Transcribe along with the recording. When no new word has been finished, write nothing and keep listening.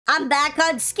I'm back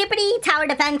on Skibidi Tower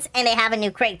Defense, and they have a new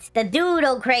crate. The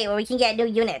Doodle crate, where we can get new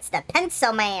units. The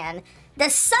Pencil Man. The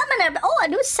Summoner. Oh, a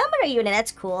new Summoner unit.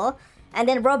 That's cool. And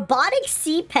then Robotic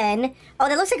Sea Pen. Oh,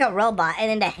 that looks like a robot. And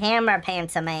then the Hammer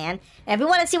Pencil Man. And if you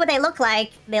want to see what they look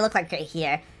like right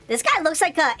here. This guy looks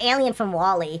like an alien from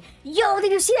WALL-E. Yo,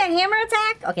 did you see that hammer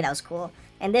attack? Okay, that was cool.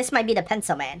 And this might be the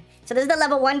Pencil Man. So this is the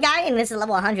level 1 guy, and this is the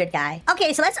level 100 guy.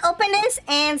 Okay, so let's open this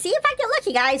and see if I get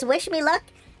lucky, guys. Wish me luck.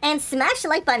 And smash the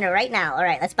like button right now.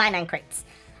 Alright, let's buy 9 crates.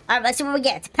 Alright, let's see what we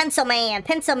get. Pencil Man,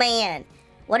 Pencil Man.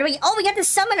 What do we get? Oh, we got the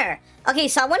Summoner. Okay,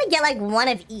 so I want to get like 1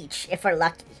 of each if we're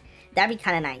lucky. That'd be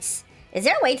kind of nice. Is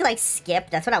there a way to like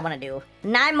skip? That's what I want to do.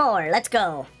 9 more. Let's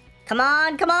go. Come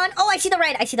on, come on. Oh, I see the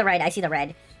red. I see the red. I see the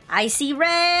red. I see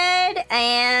red.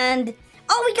 And...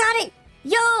 oh, we got it.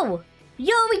 Yo.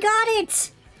 Yo, we got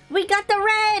it. We got the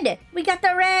red. We got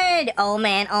the red. Oh,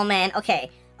 man. Oh, man. Okay.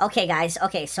 Okay, guys.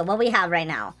 Okay, so what we have right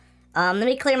now. Let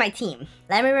me clear my team.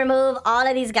 Let me remove all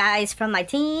of these guys from my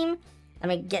team. Let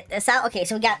me get this out. Okay,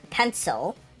 so we got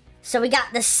Pencil. So we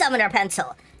got the Summoner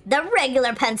Pencil, the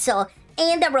regular Pencil,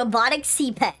 and the Robotic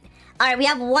Sea Pen. Alright, we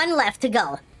have 1 left to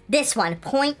go. This one,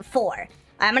 0.4.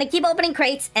 I'm gonna keep opening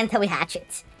crates until we hatch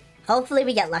it. Hopefully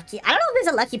we get lucky. I don't know if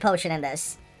there's a lucky potion in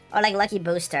this. Or like lucky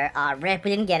booster. Aw, rip,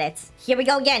 we didn't get it. Here we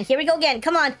go again. Here we go again.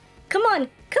 Come on. Come on.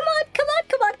 Come on. Come on.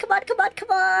 Come on. Come on. Come on.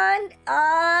 Come on.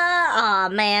 Aw,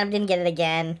 man, we didn't get it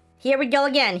again. Here we go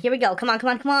again. Here we go. Come on. Come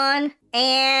on. Come on.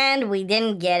 And we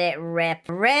didn't get it. Rip.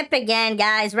 Rip again,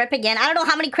 guys. Rip again. I don't know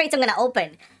how many crates I'm gonna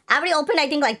open. I already opened, I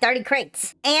think, like 30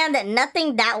 crates. And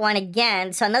nothing that one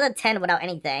again. So another 10 without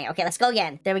anything. Okay, let's go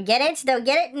again. Did we get it? Did we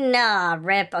get it? No.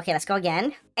 Rip. Okay, let's go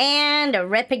again. And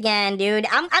rip again, dude. I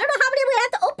don't know how many we're gonna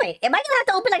have to open. Am I gonna have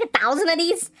to open like 1,000 of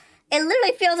these? It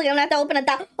literally feels like I'm gonna have to open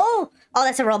 1,000. Oh! Oh,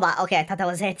 that's a robot. Okay, I thought that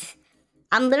was it.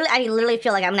 I literally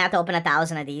feel like I'm gonna have to open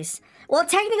 1,000 of these. Well,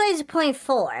 technically it's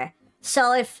 0.4.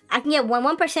 So if I can get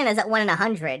 1% is at 1 in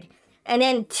 100. And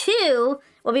then 2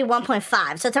 will be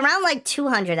 1.5. So it's around like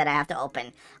 200 that I have to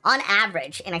open on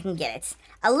average, and I can get it.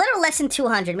 A little less than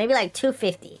 200, maybe like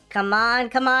 250. Come on,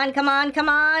 come on, come on, come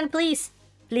on, please.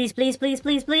 Please, please, please,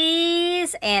 please,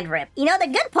 please. And rip. You know, the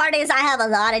good part is I have a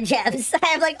lot of gems. I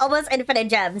have like almost infinite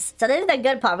gems. So this is the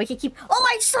good part. We can keep... oh,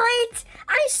 I saw it!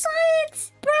 I saw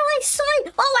it! Bro, I saw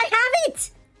it! Oh, I have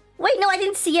it! Wait, no, I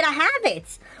didn't see it. I have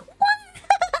it.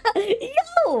 What?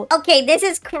 Yo! Okay, this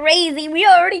is crazy. We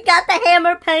already got the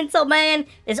Hammer Pencil Man.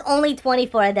 There's only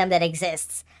 24 of them that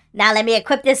exists. Now let me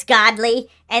equip this godly.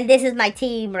 And this is my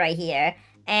team right here.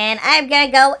 And I'm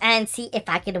gonna go and see if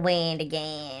I can win the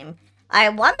game.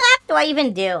 Alright, what map do I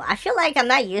even do? I feel like I'm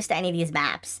not used to any of these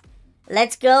maps.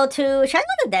 Let's go to... should I go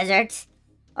to the desert?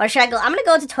 Or should I go... I'm gonna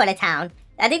go to Toilet Town.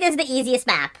 I think this is the easiest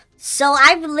map. So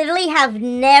I literally have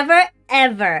never,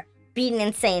 ever beaten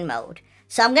Insane Mode.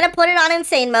 So I'm gonna put it on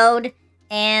Insane Mode.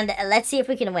 And let's see if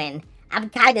we can win. I'm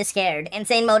kinda scared.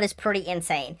 Insane Mode is pretty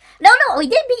insane. No, we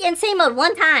did beat Insane Mode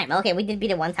 1 time. Okay, we did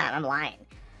beat it 1 time. I'm lying.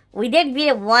 We did beat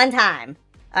it 1 time.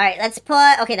 Alright, let's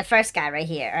put... okay, the first guy right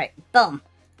here. Alright, boom.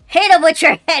 Hit him with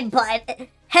your headbutt.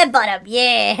 Headbutt him.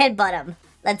 Yeah, headbutt him.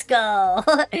 Let's go.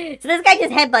 So this guy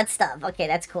just headbutt stuff. Okay,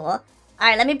 that's cool.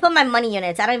 Alright, let me put my money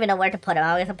units. I don't even know where to put them.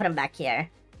 I'll just put them back here.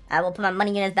 I will put my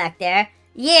money units back there.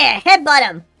 Yeah, headbutt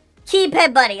him. Keep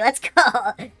headbutting. Let's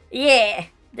go. Yeah.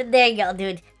 There you go,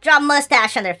 dude. Draw a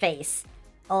mustache on their face.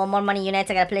 Oh, more money units.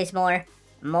 I gotta place more.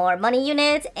 More money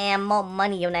units and more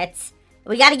money units.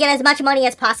 We gotta get as much money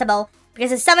as possible.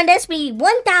 Because to summon this, we need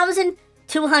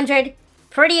 1,200.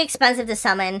 Pretty expensive to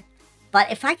summon.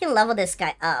 But if I can level this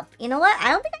guy up... you know what? I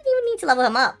don't think I even need to level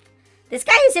him up. This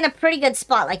guy is in a pretty good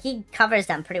spot. Like, he covers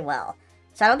them pretty well.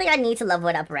 So I don't think I need to level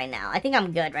it up right now. I think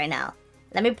I'm good right now.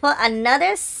 Let me put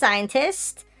another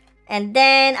scientist. And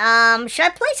then, should I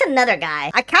place another guy?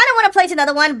 I kind of want to place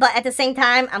another one, but at the same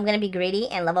time, I'm going to be greedy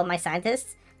and level up my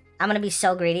scientists. I'm going to be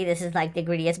so greedy. This is like the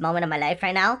greediest moment of my life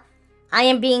right now. I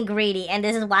am being greedy, and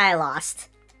this is why I lost.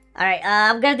 Alright,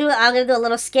 I'm gonna do a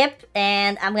little skip,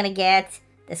 and I'm gonna get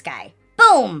this guy.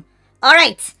 Boom!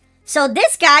 Alright, so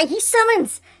this guy, he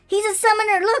summons. He's a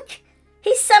summoner, look!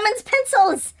 He summons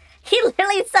pencils! He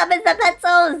literally summons the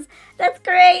pencils! That's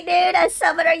great, dude! A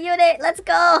summoner unit! Let's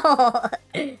go!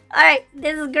 Alright,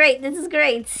 this is great, this is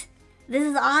great. This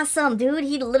is awesome, dude.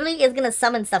 He literally is gonna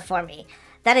summon stuff for me.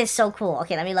 That is so cool.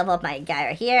 Okay, let me level up my guy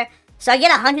right here. So I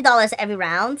get $100 every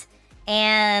round.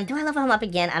 And do I level him up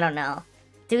again? I don't know.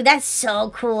 Dude, that's so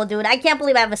cool, dude. I can't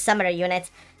believe I have a summoner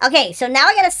unit. Okay, so now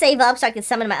I gotta save up so I can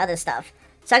summon my other stuff.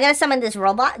 So I gotta summon this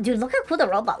robot. Dude, look how cool the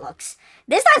robot looks.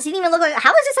 This doesn't even look like...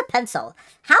 how is this a pencil?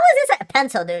 How is this a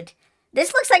pencil, dude?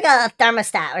 This looks like a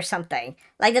thermostat or something.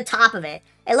 Like the top of it.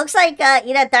 It looks like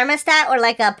either a thermostat or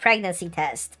like a pregnancy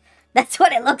test. That's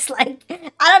what it looks like.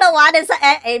 I don't know why this...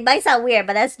 It might sound weird,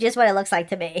 but that's just what it looks like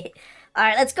to me.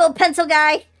 Alright, let's go, pencil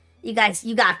guy. You guys,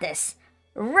 you got this.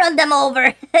 Run them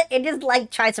over. It just,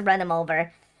 like, tries to run them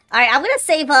over. Alright, I'm gonna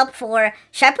save up for...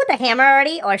 Should I put the hammer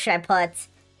already, or should I put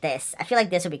this? I feel like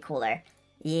this would be cooler.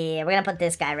 Yeah, we're gonna put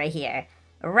this guy right here.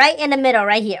 Right in the middle,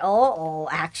 right here. Oh,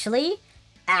 actually,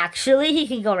 he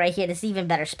can go right here. This is an even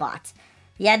better spot.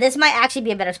 Yeah, this might actually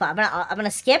be a better spot. I'm gonna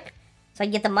skip so I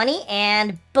can get the money,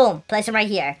 and boom, place him right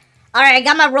here. Alright, I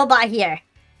got my robot here.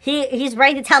 He's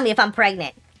ready to tell me if I'm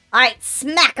pregnant. Alright,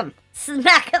 smack him.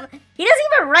 Smack him. He doesn't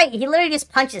even write. He literally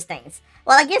just punches things.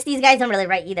 Well, I guess these guys don't really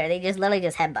write either. They just literally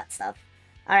just headbutt stuff.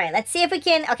 Alright, let's see if we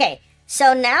can... Okay,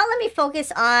 so now let me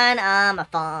focus on my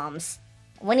farms.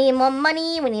 We need more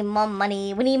money, we need more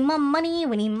money, we need more money,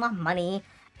 we need more money.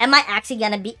 Am I actually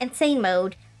gonna beat insane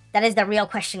mode? That is the real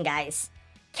question, guys.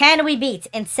 Can we beat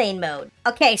insane mode?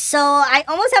 Okay, so I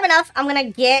almost have enough. I'm gonna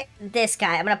get this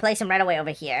guy. I'm gonna place him right away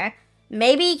over here.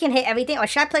 Maybe he can hit everything, or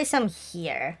should I place him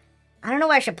here? I don't know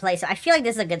where I should place him. I feel like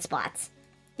this is a good spot.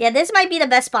 Yeah, this might be the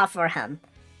best spot for him.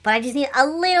 But I just need a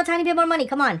little tiny bit more money.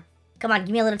 Come on. Come on,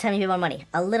 give me a little tiny bit more money.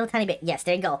 A little tiny bit. Yes,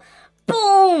 there you go.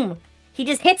 Boom! He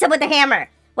just hits him with the hammer.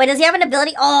 Wait, does he have an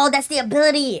ability? Oh, that's the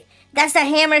ability. That's the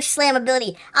hammer slam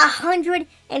ability.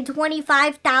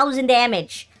 125,000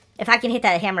 damage. If I can hit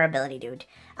that hammer ability, dude.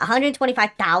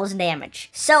 125,000 damage.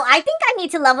 So I think I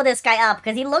need to level this guy up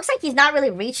because he looks like he's not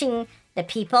really reaching the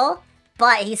people.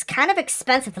 But he's kind of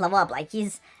expensive to level up. Like,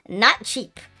 he's not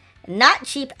cheap. Not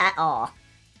cheap at all.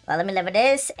 Well, let me level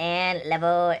this and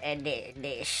level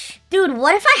this. Dude,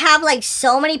 what if I have, like,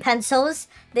 so many pencils,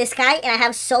 this guy, and I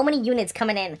have so many units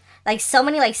coming in? Like, so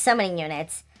many, like, summoning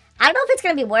units. I don't know if it's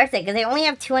going to be worth it, because they only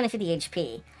have 250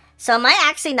 HP. So it might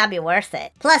actually not be worth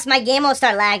it. Plus, my game will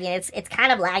start lagging. It's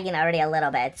kind of lagging already a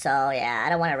little bit, so yeah, I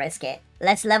don't want to risk it.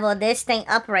 Let's level this thing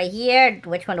up right here.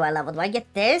 Which one do I level? Do I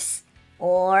get this?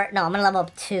 Or, no, I'm going to level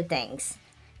up 2 things.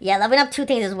 Yeah, leveling up 2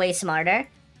 things is way smarter.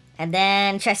 And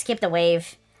then, should I skip the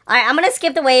wave? Alright, I'm going to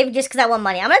skip the wave just because I want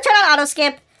money. I'm going to turn on auto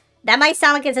skip. That might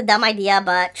sound like it's a dumb idea,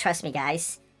 but trust me,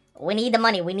 guys. We need the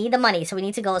money. We need the money, so we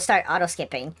need to go start auto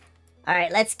skipping.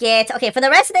 Alright, let's get... Okay, for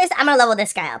the rest of this, I'm going to level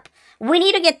this guy up. We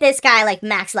need to get this guy, like,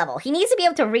 max level. He needs to be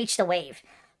able to reach the wave.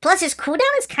 Plus, his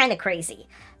cooldown is kind of crazy.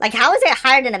 Like, how is it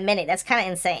higher than a minute? That's kind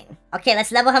of insane. Okay,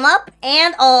 let's level him up.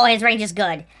 And, oh, his range is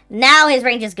good. Now his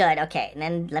range is good. Okay, and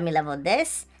then let me level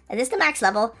this. Is this the max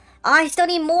level? Oh, I still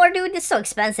need more, dude. This is so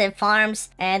expensive. Farms.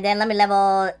 And then let me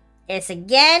level this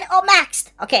again. Oh,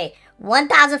 maxed. Okay,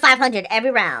 1,500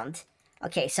 every round.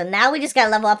 Okay, so now we just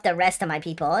gotta level up the rest of my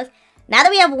people. Now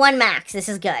that we have 1 max, this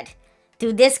is good.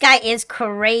 Dude, this guy is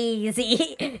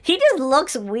crazy. He just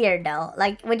looks weird, though.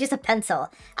 Like, with just a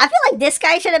pencil. I feel like this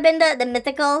guy should have been the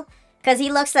mythical. Because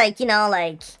he looks like, you know,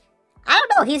 like... I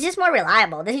don't know. He's just more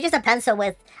reliable. This is just a pencil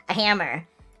with a hammer.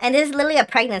 And this is literally a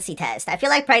pregnancy test. I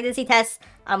feel like pregnancy tests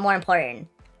are more important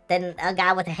than a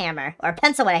guy with a hammer. Or a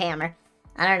pencil with a hammer.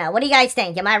 I don't know. What do you guys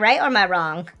think? Am I right or am I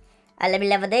wrong? Let me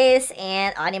level this.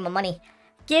 And oh, I need my money.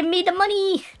 Give me the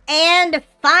money! And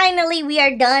finally, we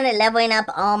are done leveling up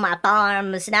all my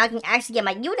farms. Now I can actually get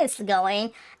my units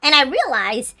going. And I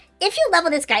realize, if you level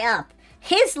this guy up,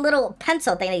 his little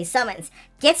pencil thing that he summons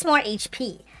gets more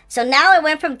HP. So now it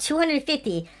went from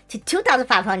 250 to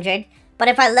 2,500. But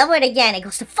if I level it again, it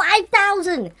goes to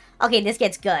 5,000. Okay, this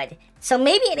gets good. So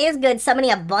maybe it is good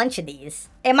summoning a bunch of these.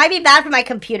 It might be bad for my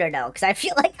computer, though. Because I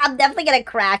feel like I'm definitely going to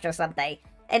crash or something.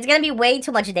 It's going to be way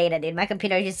too much data, dude. My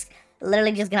computer is just...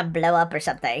 literally just gonna blow up or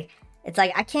something. It's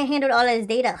like, I can't handle all of his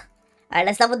data. Alright,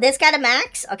 let's level this guy to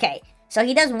max. Okay, so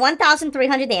he does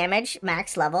 1,300 damage,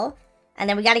 max level. And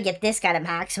then we gotta get this guy to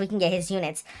max so we can get his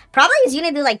units. Probably his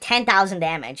unit do like 10,000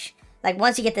 damage. Like,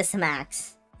 once you get this to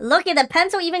max. Look at the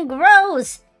pencil even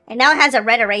grows! And now it has a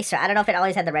red eraser. I don't know if it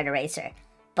always had the red eraser.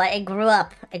 But it grew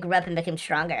up. It grew up and became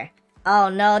stronger. Oh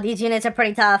no, these units are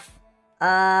pretty tough.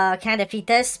 Can I defeat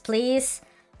this, please?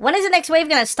 When is the next wave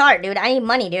gonna start, dude? I need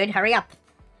money, dude. Hurry up.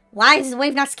 Why is the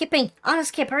wave not skipping? Auto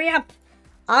skip, hurry up.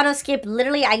 Auto skip,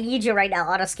 literally, I need you right now,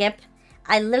 auto skip.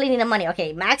 I literally need the money.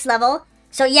 Okay, max level.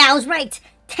 So, yeah, I was right.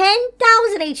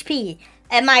 10,000 HP.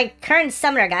 And my current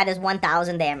summoner guy does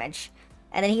 1,000 damage.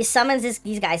 And then he summons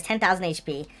these guys 10,000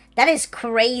 HP. That is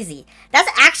crazy.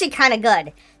 That's actually kind of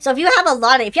good. So, if you have a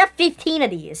lot of... If you have 15 of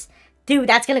these, dude,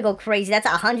 that's gonna go crazy. That's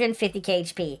 150k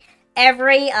HP.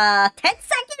 Every, 10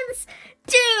 seconds...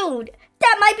 Dude,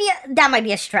 that might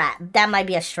be a strat. That might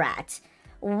be a strat.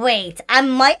 Wait, I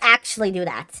might actually do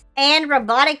that. And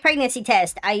robotic pregnancy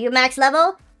test. Are you max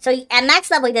level? So at max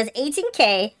level, he does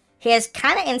 18k, He has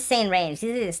kind of insane range.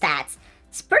 These are the stats.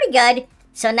 It's pretty good.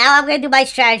 So now I'm going to do my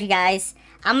strategy, guys.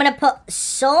 I'm going to put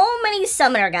so many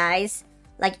summoner guys,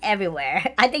 like,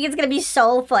 everywhere. I think it's going to be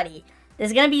so funny.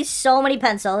 There's going to be so many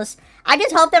pencils. I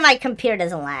just hope that my computer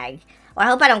doesn't lag. Or I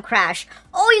hope I don't crash.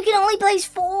 Oh, you can only place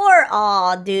 4.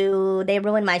 Oh, dude. They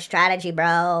ruined my strategy,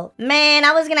 bro. Man,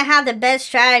 I was going to have the best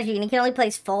strategy, and you can only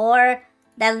place 4.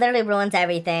 That literally ruins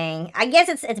everything. I guess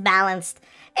it's balanced.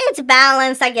 It's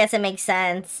balanced. I guess it makes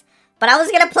sense. But I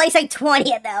was going to place like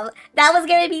 20 of them. That was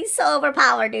going to be so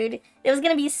overpowered, dude. There was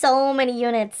going to be so many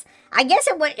units. I guess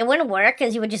it wouldn't work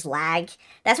because you would just lag.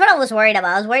 That's what I was worried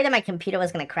about. I was worried that my computer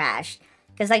was going to crash.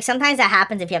 Because like sometimes that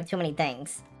happens if you have too many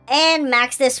things. And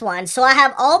max this one. So I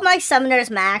have all of my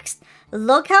summoners maxed.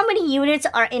 Look how many units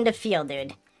are in the field,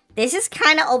 dude. This is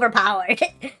kind of overpowered.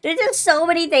 There's just so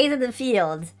many things in the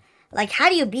field. Like, how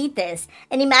do you beat this?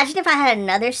 And imagine if I had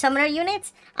another summoner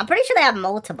unit. I'm pretty sure they have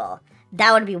multiple.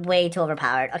 That would be way too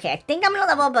overpowered. Okay, I think I'm going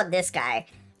to level up this guy.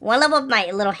 Want to level up my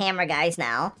little hammer guys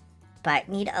now. But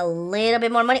need a little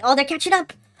bit more money. Oh, they're catching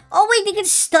up. Oh, wait, they can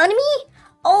stun me?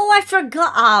 Oh, I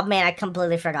forgot. Oh, man, I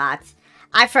completely forgot.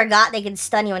 I forgot they can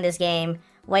stun you in this game.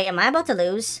 Wait, am I about to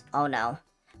lose? Oh, no.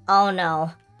 Oh,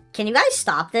 no. Can you guys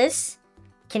stop this?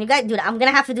 Can you guys... Dude, I'm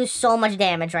going to have to do so much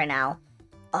damage right now.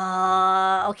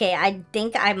 Okay, I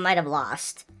think I might have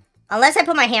lost. Unless I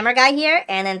put my hammer guy here,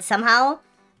 and then somehow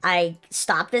I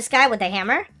stop this guy with the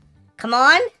hammer. Come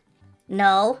on.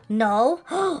 No, no.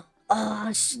 Oh,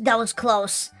 that was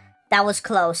close. That was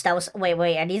close. That was...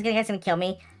 Wait, are these guys gonna kill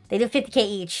me? They do 50k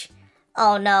each.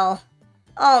 Oh, no.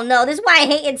 Oh, no. This is why I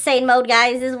hate insane mode,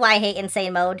 guys. This is why I hate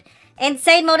insane mode.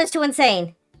 Insane mode is too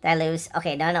insane. Did I lose?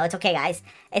 Okay, no, it's okay, guys.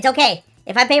 It's okay.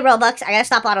 If I pay Robux, I gotta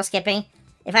stop auto-skipping.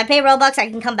 If I pay Robux, I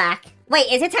can come back.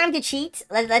 Wait, is it time to cheat?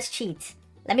 Let's cheat.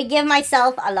 Let me give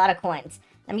myself a lot of coins.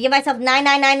 Let me give myself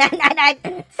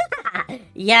 9999999.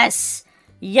 Yes.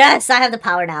 Yes, I have the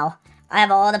power now. I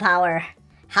have all the power.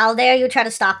 How dare you try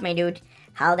to stop me, dude.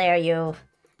 How dare you.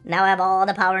 Now I have all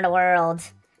the power in the world.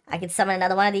 I can summon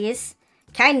another one of these.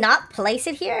 Can I not place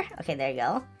it here? Okay, there you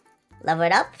go. Level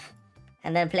it up.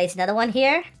 And then place another one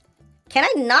here. Can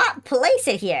I not place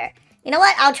it here? You know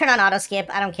what? I'll turn on auto skip.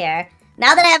 I don't care.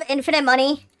 Now that I have infinite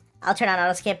money, I'll turn on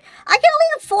auto skip. I can only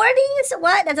have 4 of these?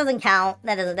 What? That doesn't count.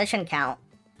 That shouldn't count.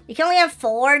 You can only have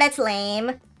 4. That's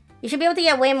lame. You should be able to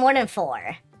get way more than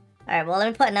 4. Alright, well, let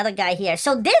me put another guy here.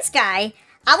 So this guy,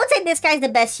 I would say this guy's the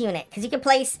best unit. Because you can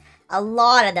place a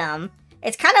lot of them.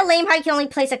 It's kind of lame how you can only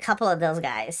place a couple of those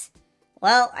guys.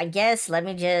 Well, I guess let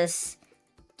me just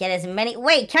get as many...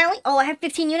 Wait, can I only... Oh, I have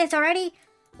 15 units already?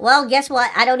 Well, guess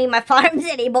what? I don't need my farms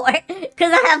anymore.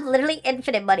 Because I have literally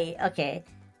infinite money. Okay,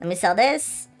 let me sell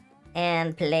this.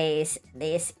 And place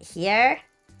this here.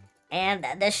 And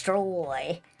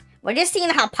destroy. We're just seeing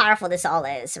how powerful this all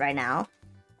is right now.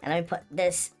 And let me put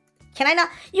this... Can I not...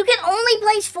 You can only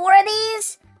place 4 of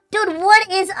these? Dude,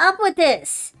 what is up with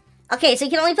this? Okay, so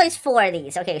you can only place 4 of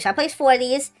these. Okay, so I place 4 of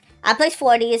these. I place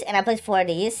 4 of these. And I place 4 of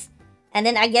these. And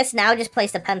then I guess now just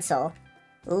place the pencil.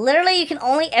 Literally, you can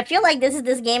only... I feel like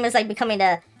this game is like becoming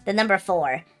the number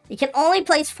 4. You can only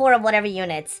place 4 of whatever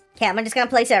units. Okay, I'm just gonna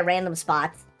place it at random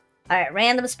spots. Alright,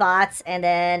 random spots. And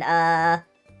then, I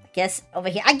guess over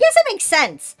here. I guess it makes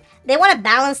sense. They want to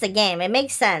balance the game. It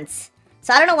makes sense.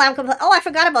 So I don't know why I'm... Oh, I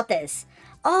forgot about this.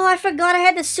 Oh, I forgot I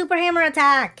had the super hammer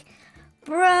attack.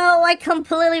 Bro, I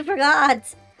completely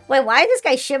forgot. Wait, why is this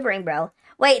guy shivering, bro?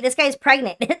 Wait, this guy's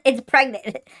pregnant. It's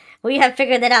pregnant. We have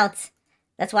figured that out.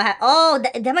 That's why... Oh,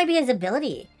 that might be his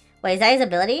ability. Wait, is that his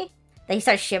ability? That he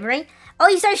starts shivering? Oh,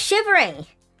 he starts shivering.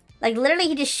 Like, literally,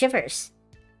 he just shivers.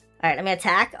 Alright, let me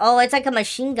attack. Oh, it's like a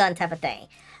machine gun type of thing.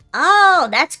 Oh,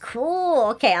 that's cool.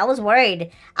 Okay, I was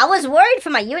worried. I was worried for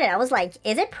my unit. I was like,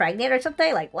 is it pregnant or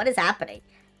something? Like, what is happening?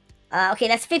 Okay,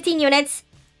 that's 15 units.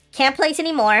 Can't place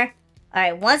anymore.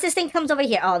 Alright, once this thing comes over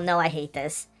here... Oh, no, I hate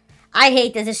this. I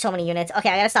hate this. There's so many units. Okay,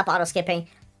 I gotta stop auto-skipping.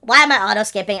 Why am I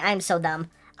auto-skipping? I am so dumb.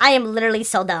 I am literally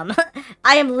so dumb.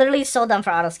 I am literally so dumb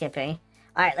for auto-skipping.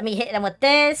 Alright, let me hit him with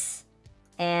this.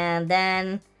 And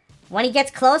then... When he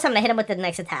gets close, I'm gonna hit him with the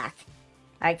next attack.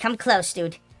 Alright, come close,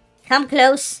 dude. Come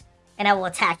close, and I will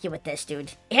attack you with this,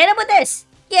 dude. Hit him with this!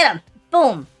 Get him!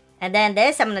 Boom! And then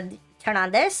this, I'm gonna turn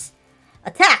on this.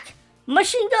 Attack!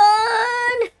 Machine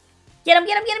gun! Get him,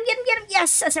 get him, get him, get him, get him!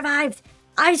 Yes, I survived!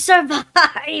 I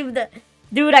survived!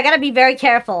 Dude, I gotta be very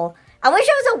careful. I wish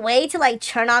there was a way to, like,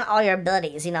 turn on all your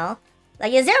abilities, you know?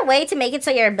 Like, is there a way to make it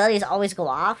so your abilities always go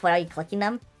off without you clicking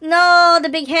them? No, the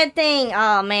big head thing!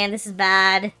 Oh, man, this is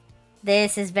bad.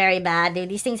 This is very bad, dude.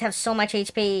 These things have so much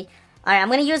HP. Alright, I'm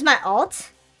gonna use my ult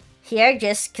here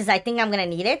just because I think I'm gonna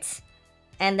need it.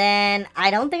 And then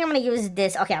I don't think I'm gonna use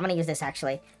this. Okay, I'm gonna use this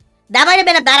actually. That might have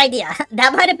been a bad idea.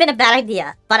 That might have been a bad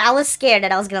idea. But I was scared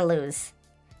that I was gonna lose.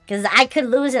 Because I could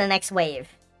lose in the next wave.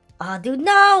 Oh, dude,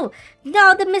 no!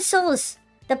 No, the missiles!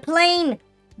 The plane!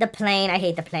 The plane. I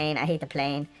hate the plane. I hate the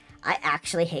plane. I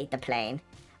actually hate the plane.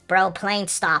 Bro, plane,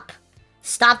 stop.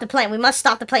 Stop the plane. We must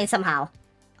stop the plane somehow.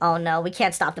 Oh, no, we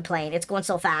can't stop the plane. It's going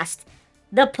so fast.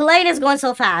 The plane is going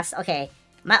so fast. Okay,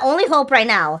 my only hope right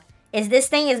now is this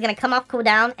thing is going to come off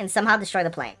cooldown and somehow destroy the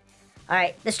plane.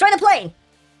 Alright, destroy the plane!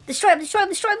 Destroy him, destroy him,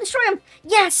 destroy him, destroy him!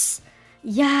 Yes!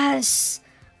 Yes!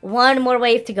 One more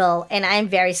wave to go, and I'm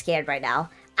very scared right now.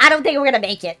 I don't think we're gonna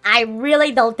make it. I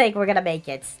really don't think we're gonna make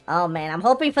it. Oh, man, I'm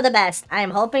hoping for the best. I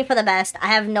am hoping for the best. I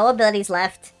have no abilities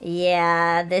left.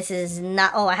 Yeah, this is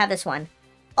not... Oh, I have this one.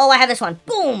 Oh, I have this one.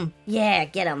 Boom! Yeah,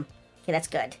 get him. Okay, that's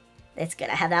good. That's good.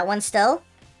 I have that one still.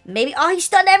 Maybe... Oh, he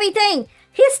stunned everything!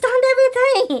 He stunned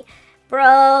everything!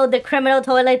 Bro, the criminal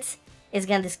toilet is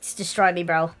gonna destroy me,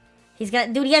 bro. He's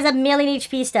gonna... Dude, he has 1,000,000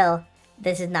 HP still.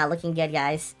 This is not looking good,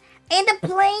 guys. And the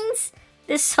planes!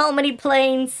 There's so many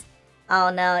planes. Oh,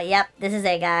 no. Yep, this is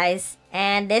it, guys.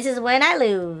 And this is when I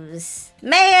lose.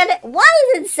 Man, why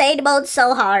is Insane Mode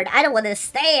so hard? I don't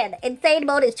understand. Insane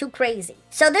Mode is too crazy.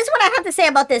 So this is what I have to say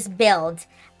about this build.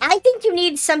 I think you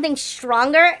need something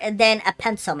stronger than a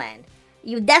Pencil Man.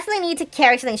 You definitely need to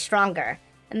carry something stronger.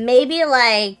 Maybe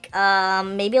like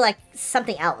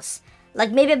something else.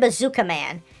 Like maybe a Bazooka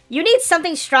Man. You need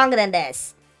something stronger than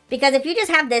this. Because if you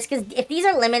just have this, because if these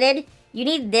are limited, you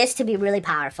need this to be really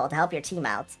powerful to help your team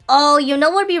out. Oh, you know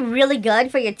what would be really good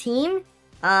for your team?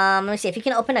 Let me see if you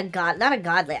can open a god, not a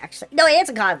godly actually. No, it's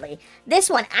a godly. This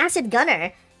one, Acid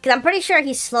Gunner, because I'm pretty sure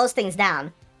he slows things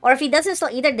down. Or if he doesn't slow,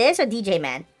 either this or DJ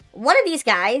Man. One of these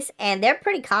guys, and they're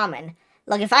pretty common.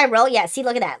 Look, if I roll, yeah, see,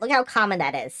 look at that. Look how common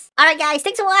that is. Alright guys,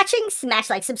 thanks for watching. Smash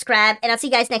like, subscribe, and I'll see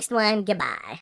you guys next one. Goodbye.